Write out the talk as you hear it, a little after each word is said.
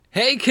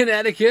Hey,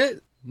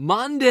 Connecticut.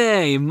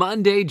 Monday,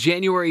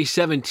 January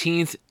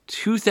 17th,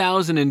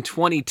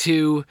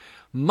 2022.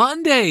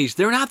 Mondays,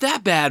 they're not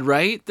that bad,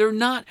 right? They're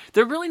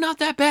really not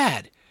that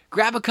bad.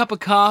 Grab a cup of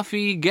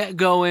coffee, get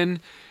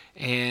going,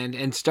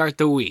 and start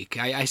the week.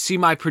 I see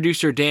my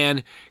producer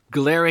Dan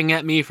glaring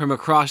at me from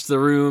across the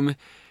room.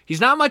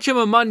 He's not much of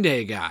a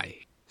Monday guy.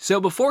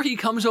 So before he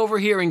comes over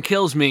here and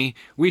kills me,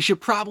 we should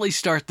probably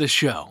start the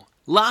show.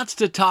 Lots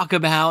to talk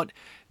about.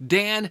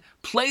 Dan,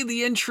 play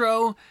the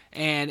intro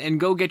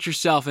and go get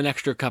yourself an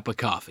extra cup of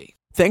coffee.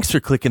 Thanks for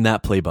clicking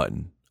that play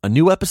button. A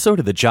new episode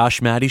of the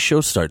Josh Matty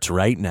Show starts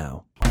right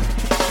now.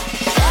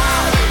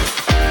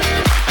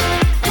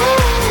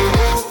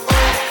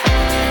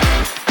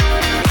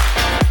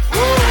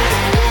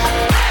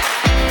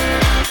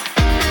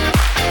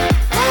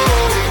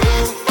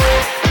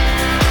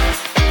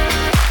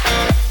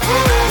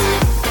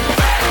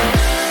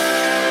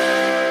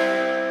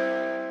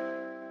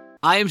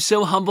 I am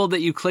so humbled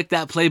that you clicked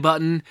that play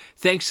button.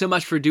 Thanks so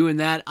much for doing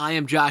that. I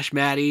am Josh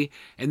Matty,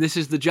 and this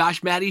is the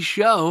Josh Matty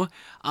Show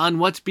on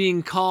what's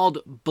being called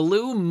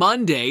Blue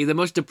Monday, the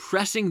most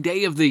depressing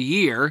day of the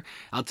year.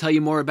 I'll tell you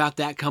more about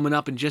that coming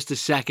up in just a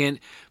second.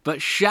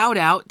 But shout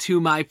out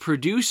to my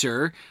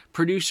producer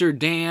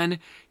Dan.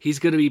 He's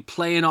going to be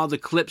playing all the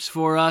clips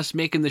for us,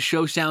 making the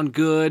show sound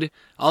good.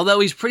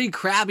 Although he's pretty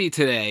crabby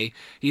today.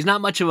 He's not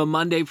much of a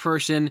Monday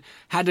person.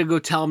 Had to go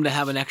tell him to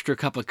have an extra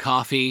cup of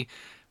coffee.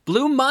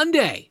 Blue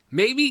Monday.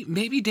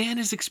 Maybe Dan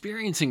is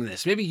experiencing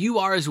this. Maybe you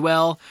are as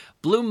well.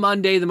 Blue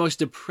Monday, the most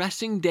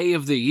depressing day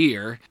of the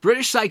year.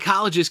 British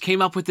psychologists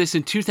came up with this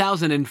in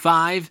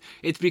 2005.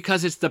 It's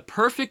because it's the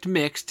perfect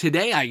mix.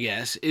 Today, I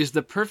guess, is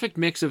the perfect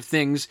mix of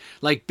things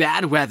like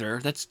bad weather.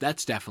 That's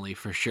definitely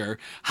for sure.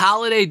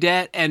 Holiday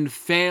debt and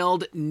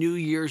failed New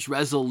Year's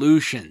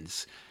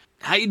resolutions.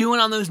 How you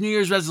doing on those New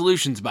Year's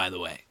resolutions, by the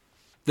way?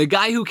 The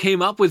guy who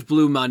came up with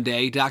Blue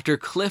Monday, Dr.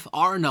 Cliff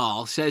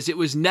Arnall, says it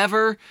was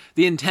never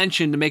the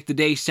intention to make the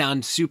day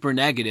sound super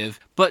negative,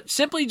 but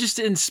simply just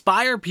to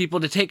inspire people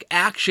to take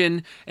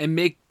action and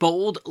make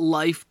bold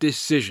life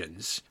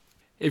decisions.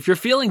 If you're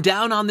feeling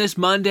down on this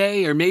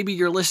Monday, or maybe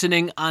you're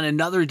listening on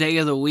another day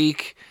of the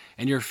week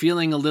and you're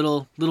feeling a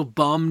little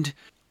bummed,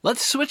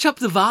 let's switch up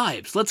the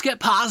vibes. Let's get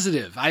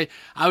positive. I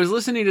was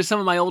listening to some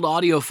of my old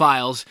audio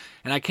files,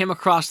 and I came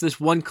across this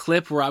one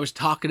clip where I was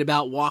talking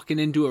about walking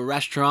into a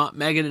restaurant.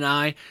 Megan and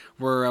I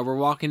were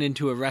walking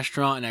into a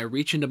restaurant, and I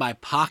reach into my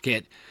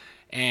pocket,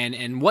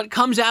 and what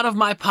comes out of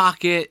my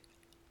pocket,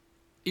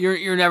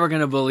 you're never going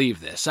to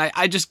believe this.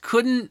 I just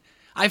couldn't.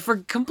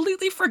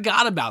 Completely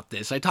forgot about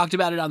this. I talked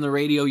about it on the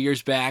radio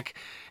years back,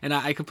 and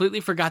I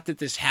completely forgot that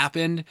this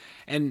happened,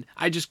 and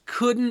I just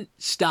couldn't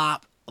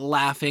stop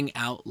laughing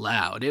out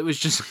loud. It was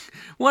just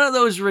one of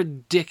those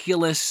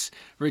ridiculous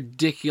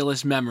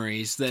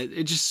memories that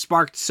it just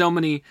sparked so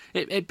many.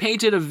 It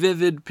painted a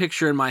vivid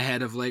picture in my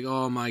head of like,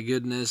 oh my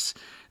goodness,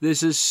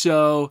 this is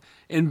so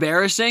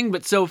embarrassing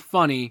but so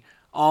funny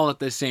all at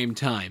the same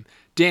time.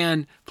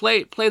 Dan,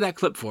 play that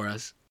clip for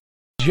us.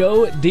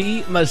 Joe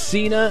D.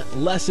 Messina,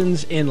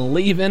 Lessons in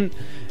Leaving,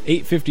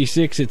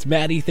 8:56. It's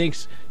Maddie.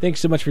 Thanks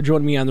so much for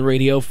joining me on the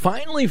radio.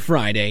 Finally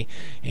Friday.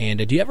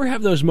 And do you ever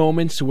have those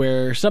moments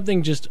where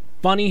something just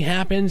funny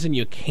happens and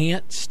you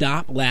can't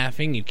stop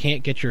laughing? You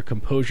can't get your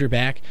composure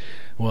back?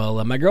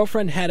 Well, my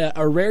girlfriend had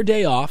a rare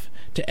day off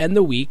to end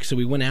the week, so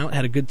we went out,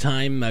 had a good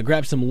time,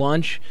 grabbed some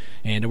lunch,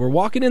 and we're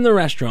walking in the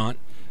restaurant,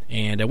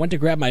 and I went to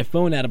grab my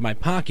phone out of my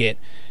pocket,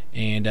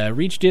 and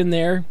reached in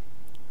there,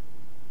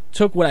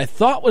 took what I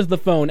thought was the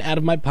phone out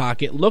of my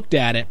pocket, looked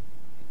at it.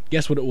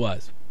 Guess what it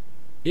was?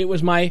 It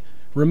was my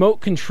remote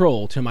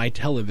control to my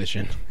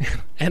television.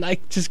 And I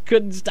just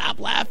couldn't stop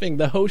laughing.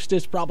 The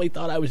hostess probably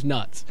thought I was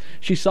nuts.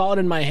 She saw it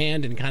in my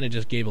hand and kind of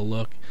just gave a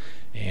look,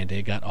 and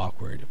it got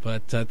awkward.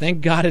 But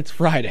thank God it's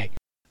Friday.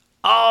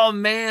 Oh,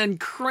 man,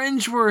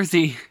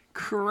 cringeworthy.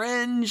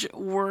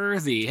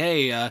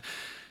 Hey,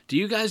 do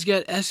you guys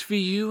get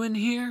SVU in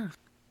here?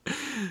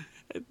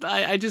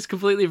 I just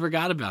completely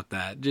forgot about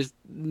that. Just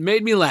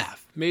made me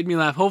laugh.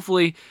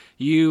 Hopefully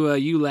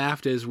you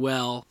laughed as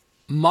well.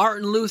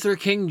 Martin Luther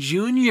King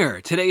Jr.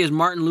 Today is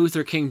Martin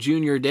Luther King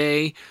Jr.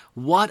 Day.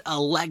 What a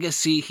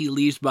legacy he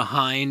leaves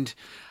behind.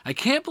 I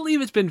can't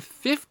believe it's been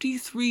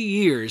 53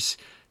 years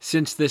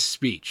since this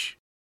speech.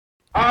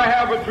 I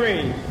have a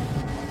dream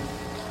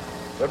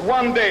that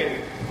one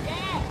day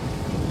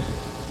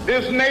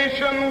this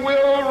nation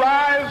will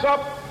rise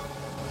up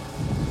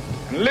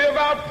and live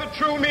out the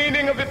true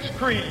meaning of its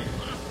creed.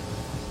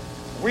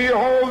 We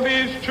hold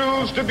these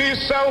truths to be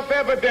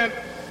self-evident,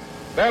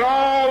 that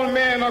all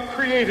men are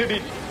created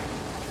equal.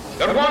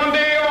 That one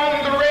day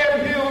on the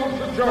red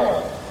hills of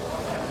Georgia,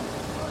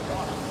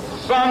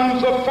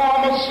 sons of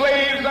former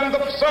slaves and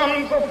the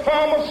sons of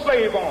former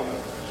slave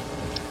owners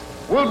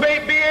will they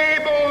be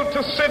able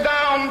to sit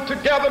down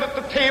together at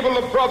the table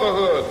of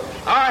brotherhood.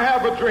 I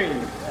have a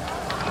dream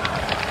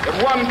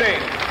that one day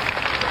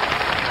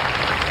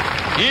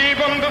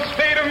even the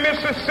state of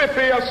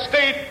Mississippi, a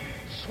state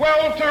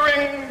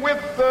sweltering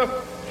with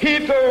the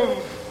heat of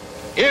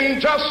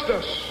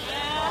injustice,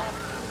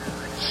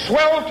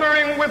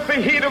 sweltering with the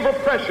heat of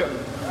oppression,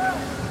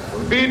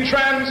 will be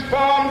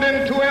transformed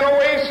into an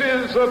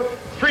oasis of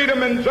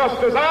freedom and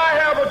justice. I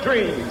have a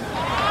dream.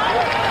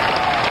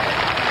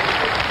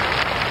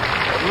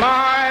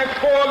 My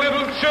 4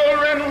 little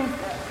children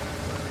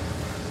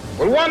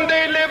will one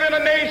day live in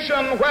a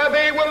nation where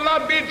they will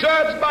not be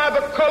judged by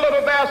the color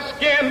of their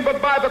skin, but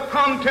by the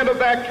content of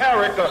their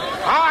character.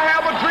 I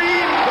have a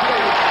dream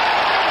today.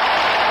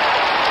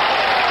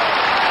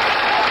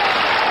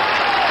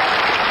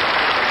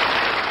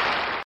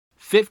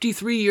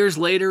 53 years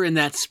later, and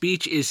that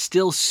speech is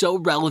still so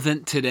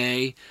relevant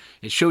today.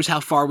 It shows how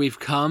far we've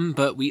come,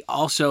 but we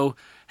also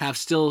have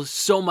still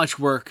so much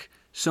work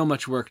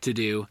to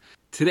do.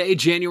 Today,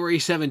 January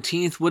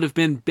 17th, would have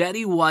been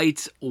Betty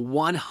White's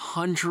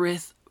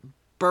 100th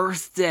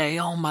birthday.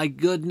 Oh my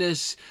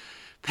goodness.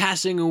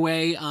 Passing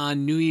away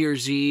on New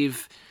Year's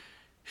Eve.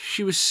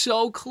 She was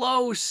so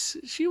close.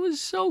 She was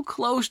so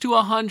close to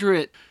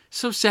 100.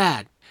 So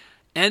sad.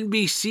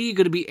 NBC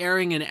going to be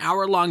airing an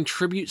hour-long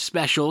tribute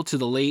special to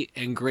the late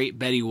and great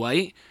Betty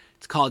White.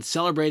 It's called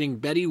Celebrating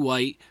Betty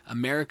White,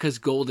 America's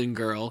Golden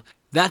Girl.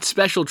 That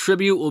special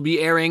tribute will be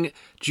airing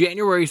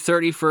January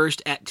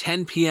 31st at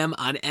 10 p.m.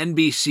 on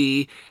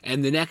NBC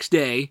and the next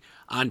day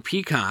on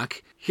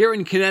Peacock. Here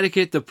in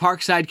Connecticut, the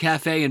Parkside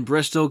Cafe in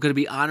Bristol going to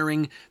be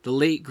honoring the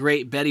late,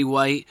 great Betty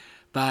White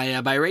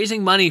by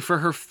raising money for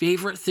her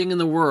favorite thing in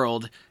the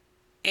world,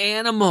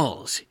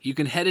 animals. You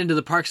can head into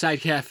the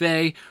Parkside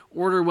Cafe,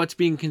 order what's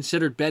being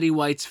considered Betty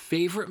White's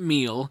favorite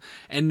meal,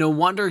 and no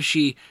wonder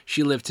she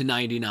lived to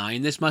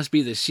 99. This must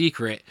be the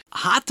secret.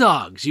 Hot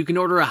dogs. You can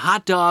order a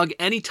hot dog,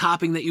 any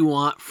topping that you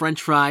want, French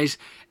fries,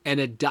 and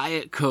a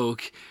Diet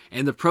Coke.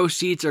 And the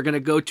proceeds are going to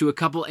go to a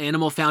couple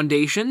animal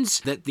foundations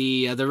that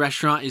the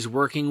restaurant is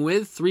working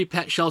with. 3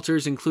 pet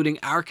shelters, including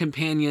Our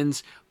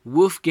Companions,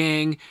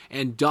 Wolfgang,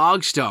 and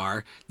Dog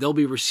Star. They'll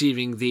be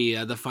receiving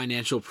the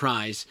financial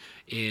prize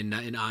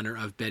in honor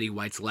of Betty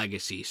White's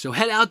legacy. So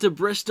head out to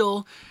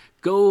Bristol,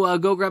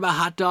 go grab a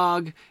hot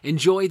dog,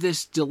 enjoy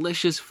this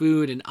delicious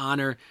food, and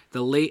honor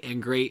the late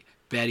and great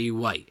Betty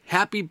White.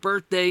 Happy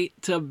birthday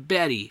to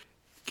Betty.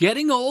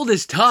 Getting old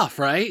is tough,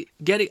 right?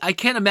 I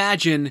can't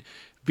imagine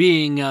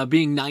being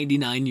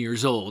 99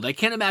 years old. I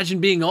can't imagine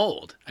being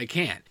old. I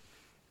can't.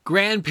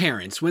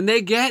 Grandparents, when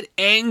they get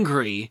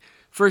angry,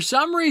 for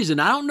some reason,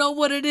 I don't know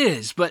what it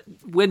is, but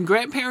when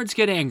grandparents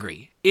get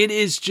angry, it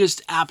is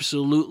just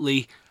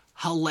absolutely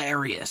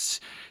hilarious.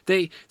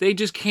 They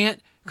just can't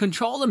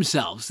control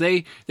themselves.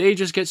 They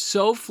just get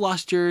so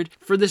flustered.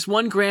 For this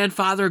one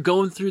grandfather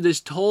going through this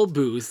toll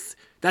booth,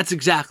 that's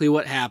exactly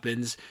what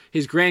happens.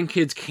 His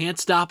grandkids can't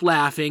stop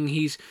laughing.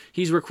 He's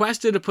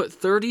requested to put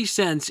 30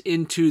 cents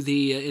into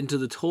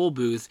the toll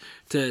booth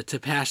to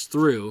pass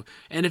through.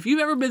 And if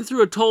you've ever been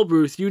through a toll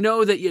booth, you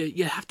know that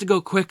you have to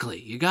go quickly.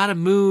 You got to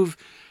move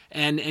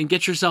and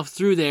get yourself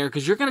through there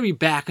because you're going to be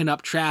backing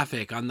up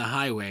traffic on the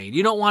highway.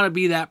 You don't want to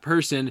be that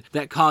person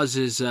that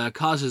causes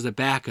the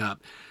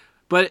backup.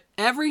 But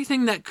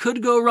everything that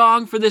could go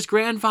wrong for this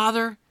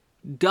grandfather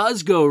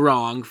does go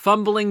wrong.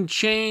 Fumbling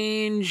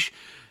change,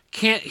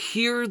 can't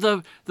hear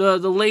the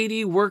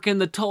lady working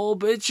the toll,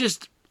 but it's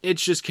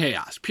just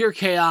chaos, pure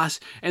chaos.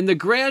 And the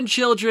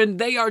grandchildren,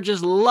 they are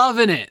just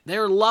loving it.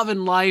 They're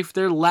loving life.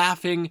 They're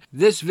laughing.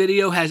 This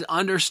video has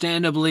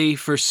understandably,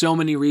 for so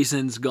many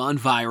reasons, gone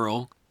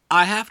viral.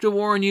 I have to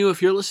warn you,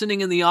 if you're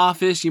listening in the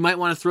office, you might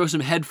want to throw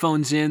some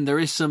headphones in. There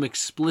is some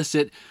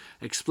explicit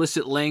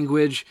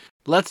language.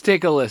 Let's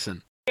take a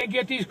listen. Can't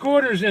get these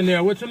quarters in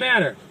there. What's the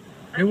matter?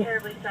 I'm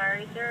terribly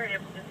sorry, sir.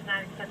 It's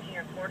not accepting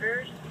your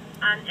quarters.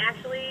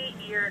 Actually,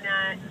 you're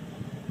not.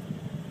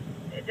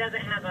 It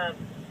doesn't have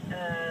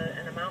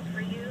an amount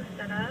for you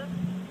set up.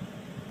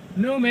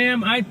 No,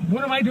 ma'am.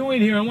 What am I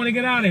doing here? I want to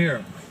get out of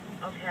here.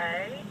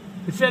 Okay.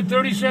 It said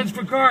 30 cents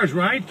for cars,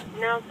 right?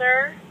 No,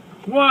 sir.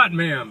 What,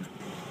 ma'am?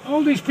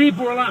 All these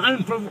people are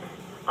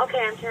Okay,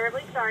 I'm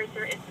terribly sorry,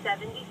 sir. It's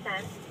 70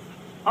 cents.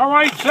 All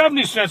right,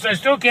 70 cents. I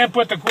still can't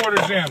put the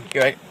quarters in.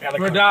 You're right.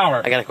 For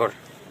 $1. I got a quarter.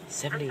 I'm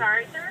 70.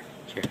 sorry, sir.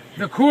 Sure.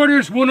 The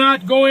quarters will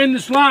not go in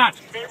the slot.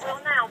 They will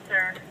now,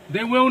 sir.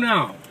 They will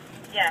now.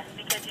 Yes,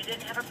 because you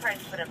didn't have a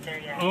price put up there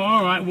yet. Oh,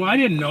 all right. Well, I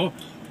didn't know.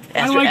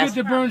 How do I get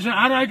to Burns?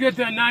 How do I get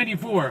to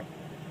 94?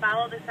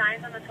 Follow the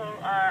signs on the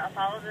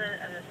follow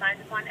the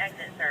signs upon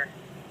exit, sir.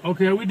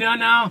 Okay, are we done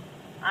now?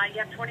 You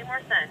have 20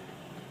 more cents.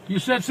 You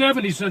said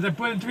 70 cents. I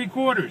put in 3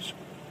 quarters.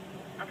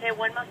 Okay,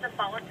 one must have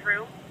followed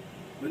through.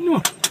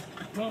 No.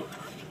 Well,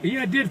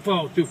 yeah, I did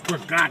follow through. For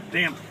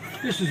goddamn,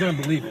 this is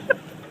unbelievable.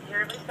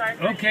 Terribly sorry.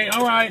 Okay,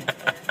 all right.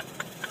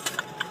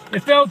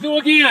 It fell through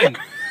again.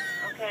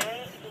 Okay,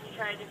 can you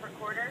try a different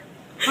quarter?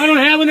 I don't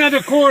have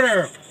another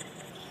quarter.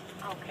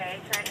 Okay,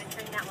 try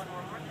entering that one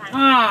more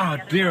time.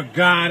 Oh, dear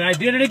God, I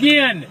did it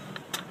again.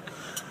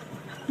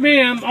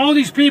 Ma'am, all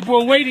these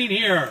people are waiting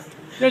here.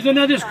 There's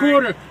another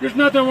quarter. There's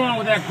nothing wrong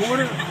with that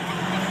quarter.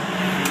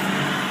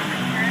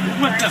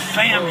 What the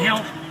Sam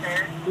Hill?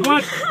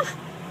 What?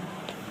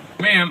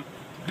 Ma'am,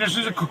 this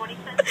is a...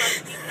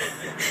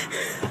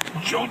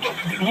 Joe, do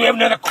we have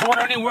another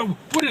quarter anywhere?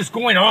 What is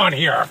going on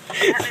here?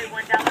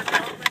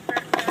 $1 bill.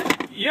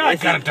 Yeah, I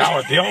got a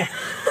dollar bill. Okay,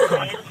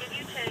 it'll give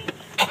you change.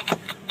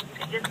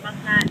 It just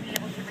must not be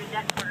able to read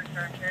that quarter,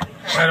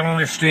 sir. I don't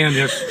understand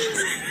this.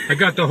 I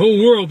got the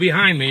whole world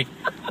behind me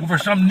over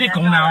some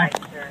nickel now. Right,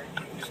 sir.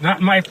 It's not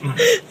my I know.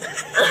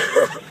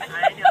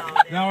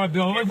 dollar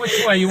bill.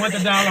 Which way? You want the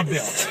dollar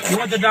bill? You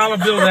want the dollar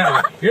bill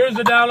that way? Here's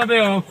the dollar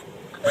bill.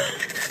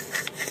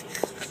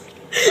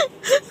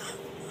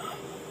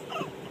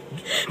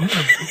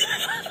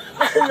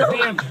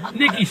 Damn,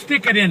 Nikki,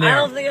 stick it in I there.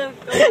 don't think I'm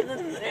going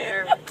in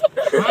there.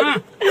 Huh?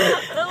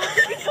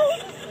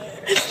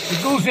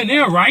 It goes in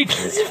there, right?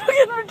 It's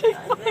fucking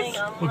ridiculous.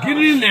 Well, get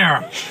it in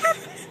there.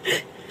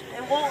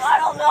 Well, I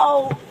don't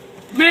know.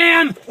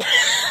 Man,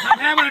 I'm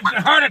having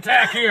a heart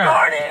attack here.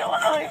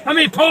 Let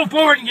me pull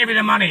forward and give you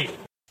the money.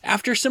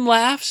 After some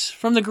laughs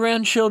from the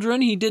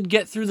grandchildren, he did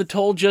get through the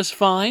toll just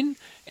fine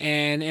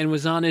and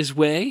was on his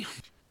way.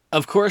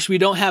 Of course, we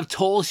don't have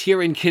tolls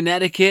here in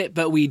Connecticut,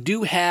 but we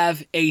do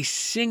have a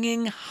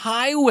singing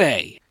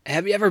highway.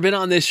 Have you ever been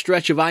on this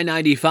stretch of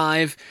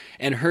I-95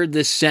 and heard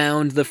this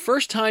sound? The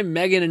first time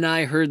Megan and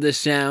I heard this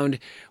sound,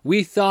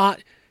 we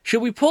thought,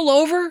 should we pull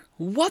over?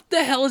 What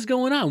the hell is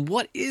going on?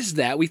 What is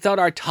that? We thought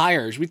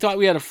we thought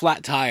we had a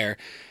flat tire.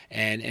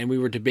 And we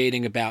were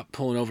debating about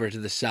pulling over to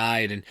the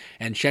side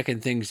and checking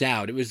things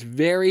out. It was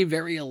very,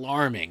 very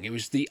alarming. It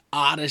was the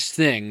oddest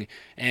thing.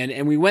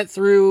 And we went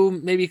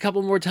through maybe a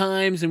couple more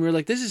times, and we were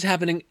like, this is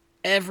happening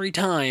every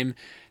time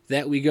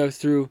that we go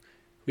through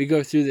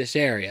this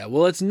area.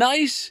 Well, it's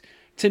nice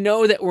to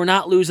know that we're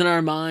not losing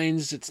our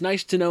minds. It's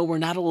nice to know we're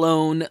not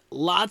alone.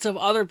 Lots of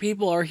other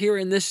people are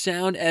hearing this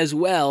sound as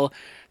well.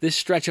 This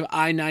stretch of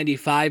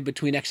I-95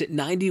 between exit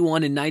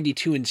 91 and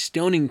 92 in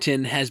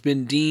Stonington has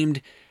been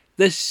deemed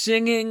the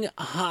singing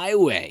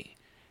highway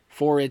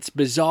for its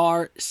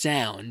bizarre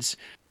sounds.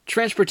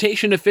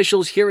 Transportation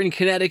officials here in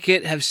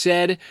Connecticut have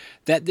said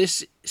that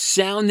this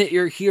sound that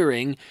you're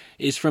hearing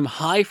is from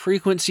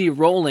high-frequency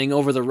rolling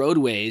over the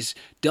roadways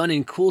done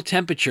in cool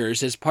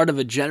temperatures as part of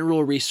a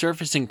general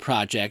resurfacing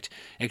project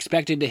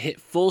expected to hit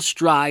full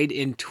stride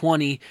in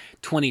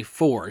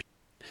 2024.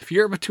 If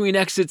you're between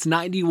exits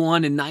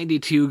 91 and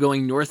 92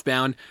 going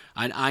northbound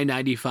on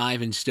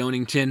I-95 in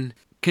Stonington,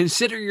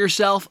 consider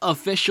yourself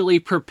officially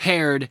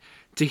prepared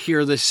to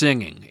hear the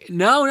singing.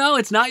 No,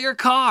 it's not your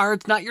car.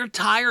 It's not your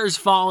tires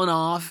falling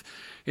off.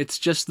 It's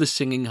just the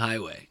singing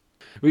highway.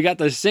 We got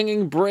the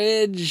singing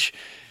bridge.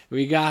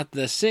 We got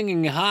the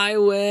singing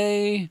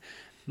highway.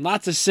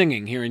 Lots of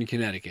singing here in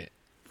Connecticut.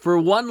 For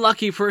one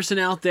lucky person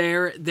out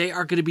there,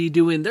 they're going to be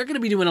doing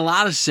a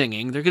lot of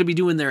singing. They're going to be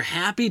doing their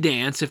happy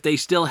dance if they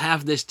still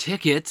have this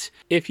ticket.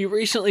 If you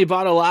recently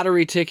bought a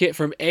lottery ticket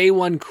from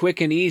A1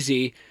 Quick and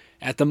Easy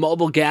at the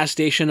mobile gas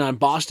station on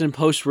Boston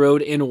Post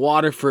Road in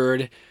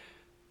Waterford,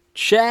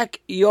 check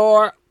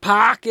your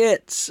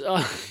pockets.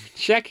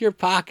 Check your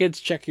pockets,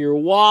 check your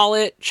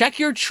wallet, check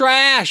your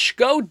trash.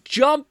 Go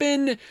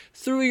jumping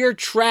through your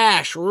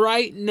trash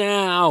right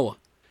now.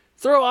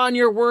 Throw on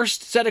your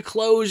worst set of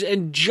clothes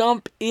and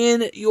jump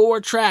in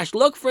your trash.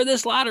 Look for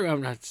this lottery.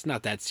 It's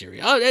not that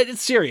serious. Oh,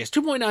 it's serious.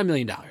 $2.9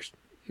 million.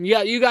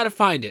 Yeah, you got to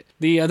find it.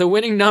 The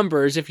winning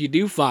numbers, if you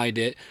do find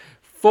it,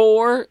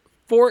 4,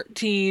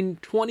 14,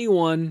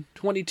 21,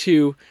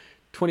 22,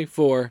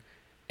 24,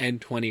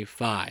 and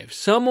 25.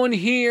 Someone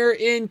here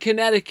in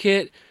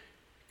Connecticut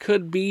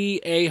could be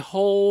a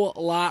whole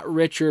lot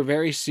richer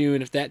very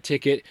soon if that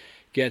ticket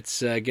gets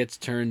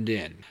turned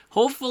in.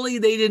 Hopefully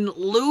they didn't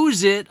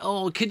lose it.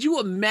 Oh, could you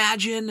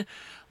imagine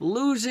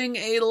losing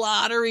a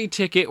lottery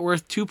ticket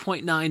worth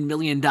 $2.9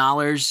 million?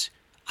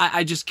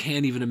 I just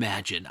can't even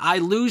imagine. I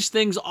lose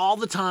things all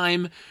the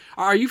time.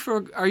 Are you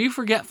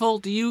forgetful?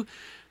 Do you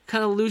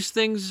kind of lose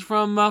things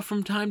from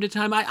time to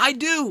time? I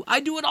do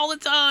it all the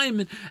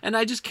time, and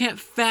I just can't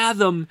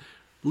fathom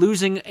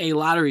losing a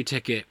lottery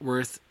ticket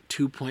worth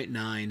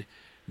 $2.9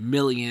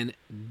 million.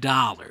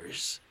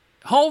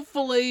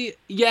 Hopefully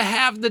you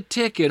have the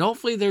ticket.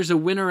 Hopefully there's a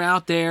winner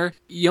out there.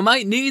 You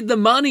might need the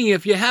money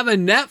if you have a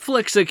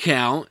Netflix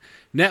account.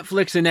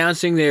 Netflix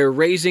announcing they're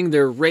raising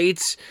their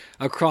rates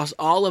across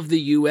all of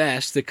the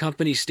U.S. The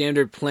company's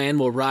standard plan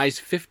will rise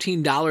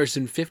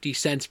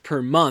 $15.50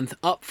 per month,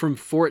 up from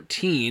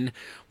 $14,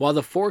 while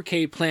the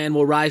 4K plan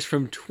will rise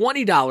from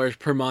 $20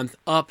 per month,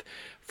 up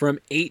from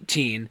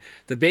 $18.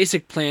 The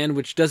basic plan,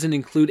 which doesn't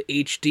include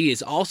HD,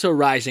 is also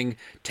rising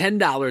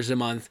 $10 a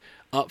month,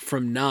 up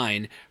from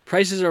 $9.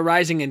 Prices are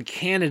rising in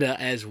Canada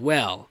as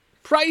well.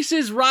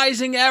 Prices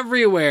rising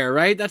everywhere,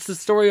 right? That's the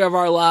story of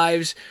our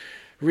lives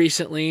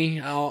recently.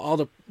 All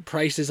the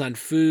prices on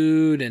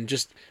food and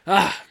just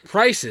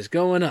prices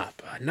going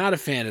up. Not a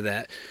fan of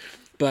that.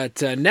 But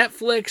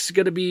Netflix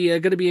gonna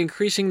be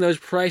increasing those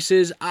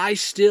prices. I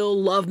still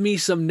love me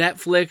some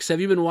Netflix. Have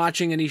you been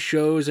watching any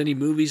shows, any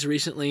movies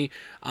recently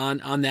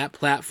on that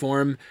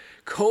platform?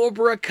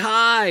 Cobra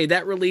Kai,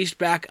 that released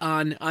back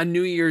on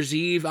New Year's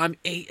Eve. I'm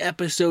 8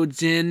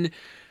 episodes in.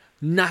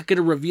 Not going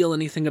to reveal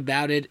anything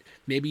about it.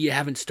 Maybe you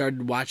haven't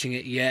started watching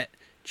it yet.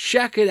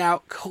 Check it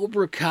out,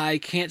 Cobra Kai.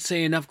 Can't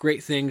say enough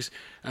great things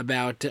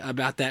about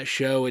that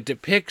show. It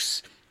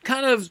depicts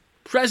kind of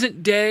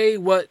present day,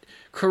 what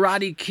the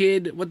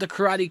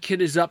Karate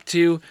Kid is up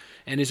to,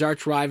 and his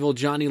arch rival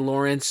Johnny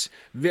Lawrence.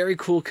 Very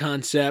cool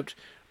concept.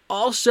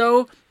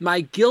 Also,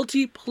 my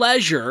guilty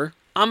pleasure,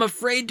 I'm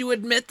afraid to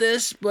admit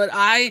this, but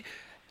I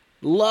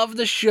love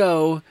the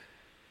show.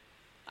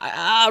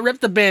 I'll rip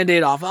the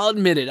Band-Aid off, I'll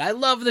admit it. I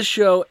love the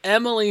show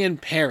Emily in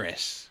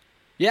Paris.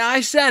 Yeah,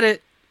 I said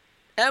it.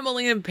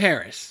 Emily in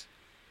Paris.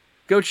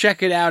 Go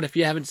check it out if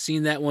you haven't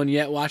seen that one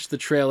yet. Watch the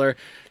trailer.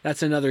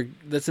 That's another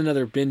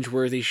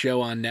binge-worthy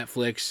show on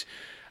Netflix.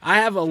 I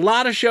have a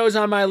lot of shows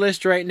on my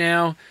list right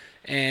now,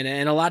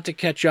 and a lot to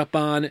catch up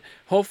on.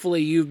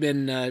 Hopefully you've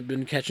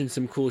been catching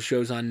some cool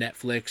shows on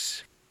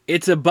Netflix.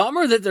 It's a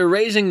bummer that they're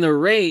raising the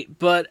rate,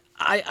 but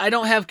I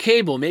don't have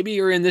cable. Maybe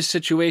you're in this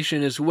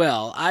situation as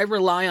well. I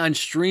rely on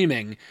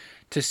streaming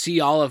to see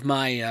all of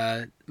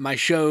my my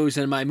shows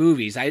and my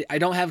movies. I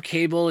don't have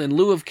cable. In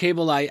lieu of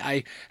cable,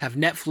 I have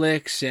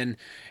Netflix and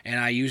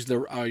I use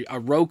a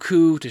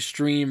Roku to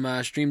stream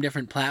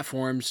different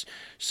platforms.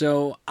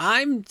 So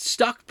I'm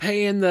stuck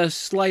paying the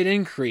slight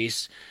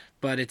increase,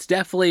 but it's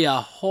definitely a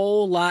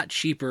whole lot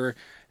cheaper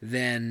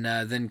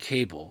than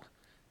cable.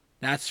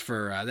 That's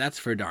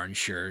for darn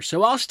sure.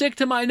 So I'll stick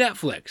to my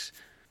Netflix,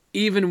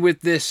 even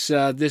with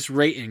this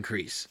rate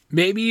increase.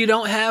 Maybe you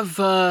don't have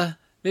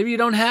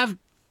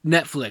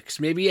Netflix.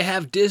 Maybe you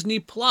have Disney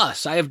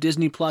Plus. I have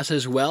Disney Plus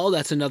as well.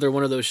 That's another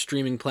one of those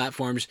streaming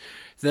platforms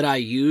that I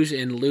use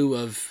in lieu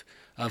of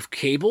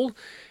cable.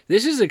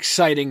 This is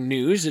exciting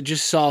news. I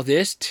just saw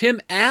this. Tim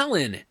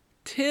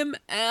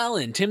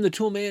the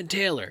Toolman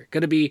Taylor,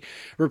 going to be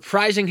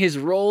reprising his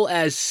role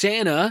as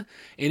Santa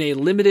in a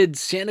limited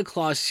Santa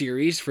Claus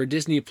series for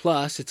Disney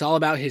Plus. It's all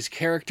about his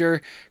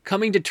character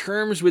coming to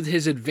terms with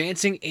his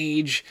advancing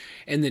age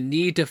and the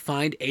need to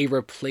find a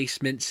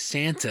replacement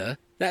Santa.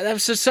 That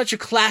was such a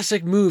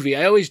classic movie.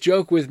 I always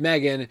joke with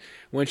Megan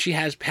when she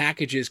has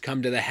packages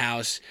come to the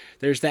house.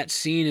 There's that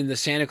scene in the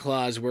Santa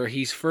Claus where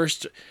he's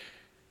first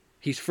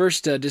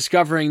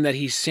discovering that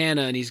he's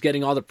Santa and he's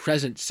getting all the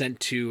presents sent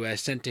to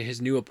his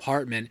new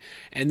apartment,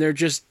 and they're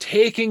just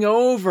taking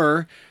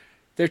over.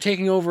 They're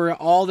taking over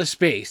all the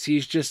space.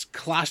 He's just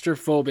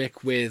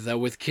claustrophobic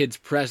with kids'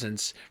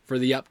 presents for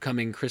the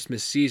upcoming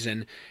Christmas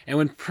season.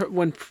 And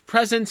when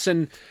presents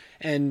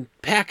and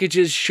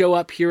packages show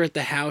up here at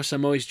the house,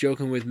 I'm always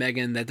joking with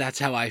Megan that's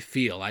how I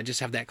feel. I just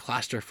have that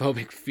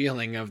claustrophobic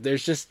feeling of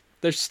there's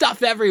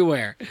stuff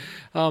everywhere.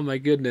 Oh my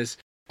goodness.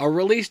 A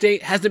release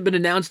date hasn't been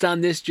announced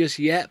on this just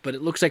yet, but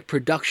it looks like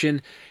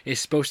production is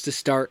supposed to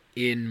start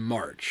in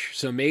March.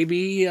 So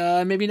maybe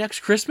next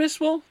Christmas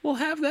we'll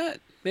have that.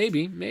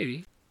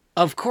 Maybe.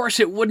 Of course,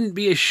 it wouldn't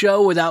be a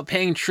show without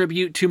paying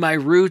tribute to my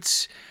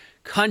roots.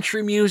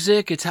 Country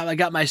music, it's how I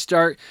got my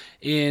start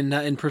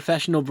in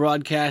professional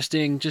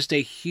broadcasting. Just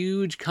a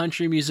huge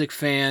country music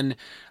fan.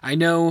 I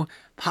know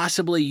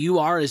possibly you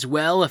are as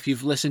well if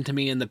you've listened to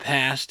me in the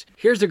past.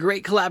 Here's a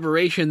great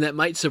collaboration that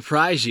might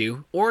surprise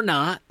you, or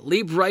not.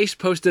 Lee Brice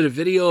posted a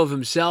video of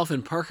himself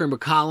and Parker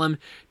McCollum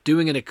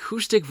doing an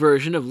acoustic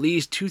version of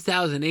Lee's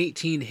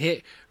 2018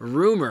 hit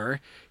Rumor.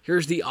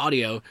 Here's the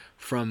audio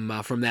from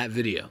that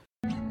video.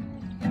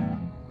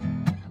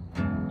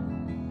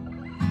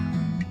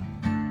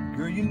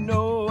 Girl, you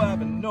know I've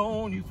been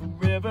knowing you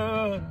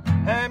forever.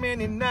 How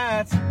many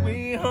nights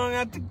we hung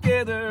out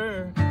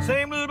together?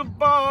 Same little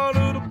bar,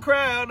 little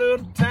crowd,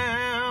 little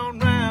town,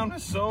 round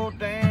this old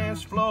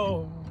dance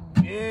floor.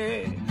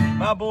 Yeah,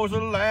 my boys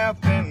are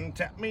laughing,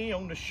 tap me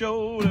on the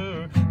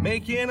shoulder,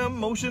 making a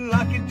motion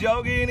like you're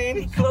jogging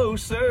any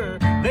closer.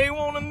 They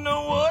wanna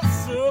know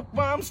what's up,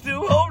 I'm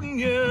still holding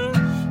you,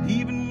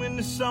 even when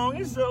the song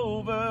is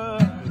over.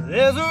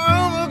 There's a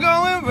rumor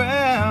going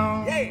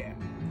round, yeah,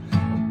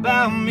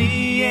 about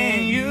me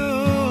and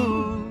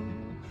you,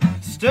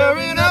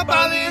 stirring up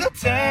our little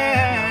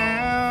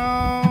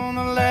town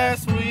the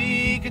last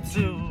week or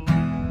two.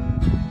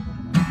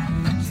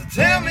 So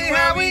tell me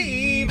how we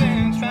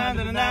even trying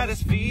to deny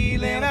this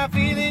feeling. I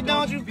feel it,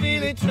 don't you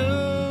feel it too?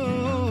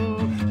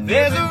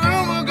 There's a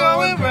rumor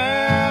going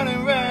round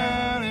and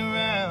round and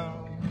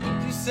round.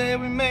 Just say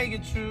we make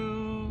it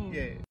true.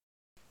 Yeah.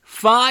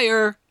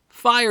 Fire,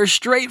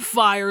 straight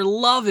fire,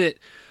 love it.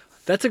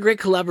 That's a great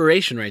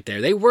collaboration right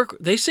there.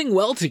 They sing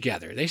well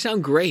together. They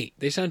sound great.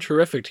 They sound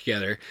terrific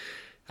together.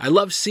 I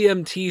love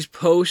CMT's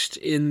post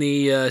in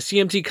the,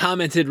 CMT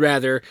commented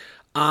rather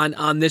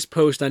on this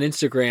post on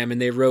Instagram,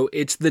 and they wrote,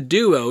 "It's the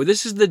duo.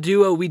 This is the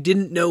duo we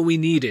didn't know we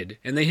needed."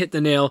 And they hit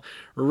the nail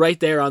right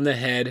there on the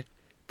head.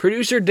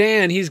 Producer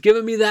Dan, he's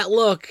giving me that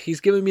look. He's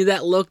giving me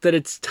that look that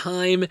it's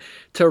time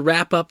to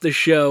wrap up the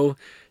show.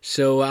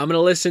 So I'm going to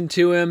listen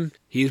to him.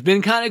 He's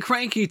been kind of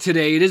cranky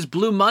today. It is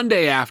Blue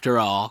Monday after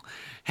all.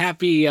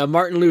 Happy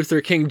Martin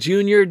Luther King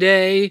Jr.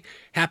 Day.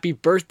 Happy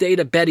birthday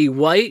to Betty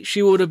White.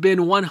 She would have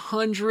been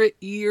 100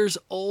 years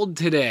old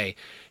today.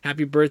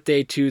 Happy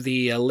birthday to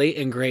the late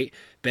and great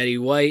Betty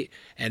White.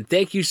 And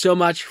thank you so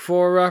much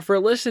for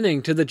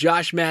listening to the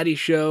Josh Matty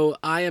Show.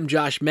 I am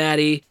Josh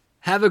Matty.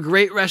 Have a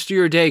great rest of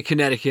your day,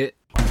 Connecticut.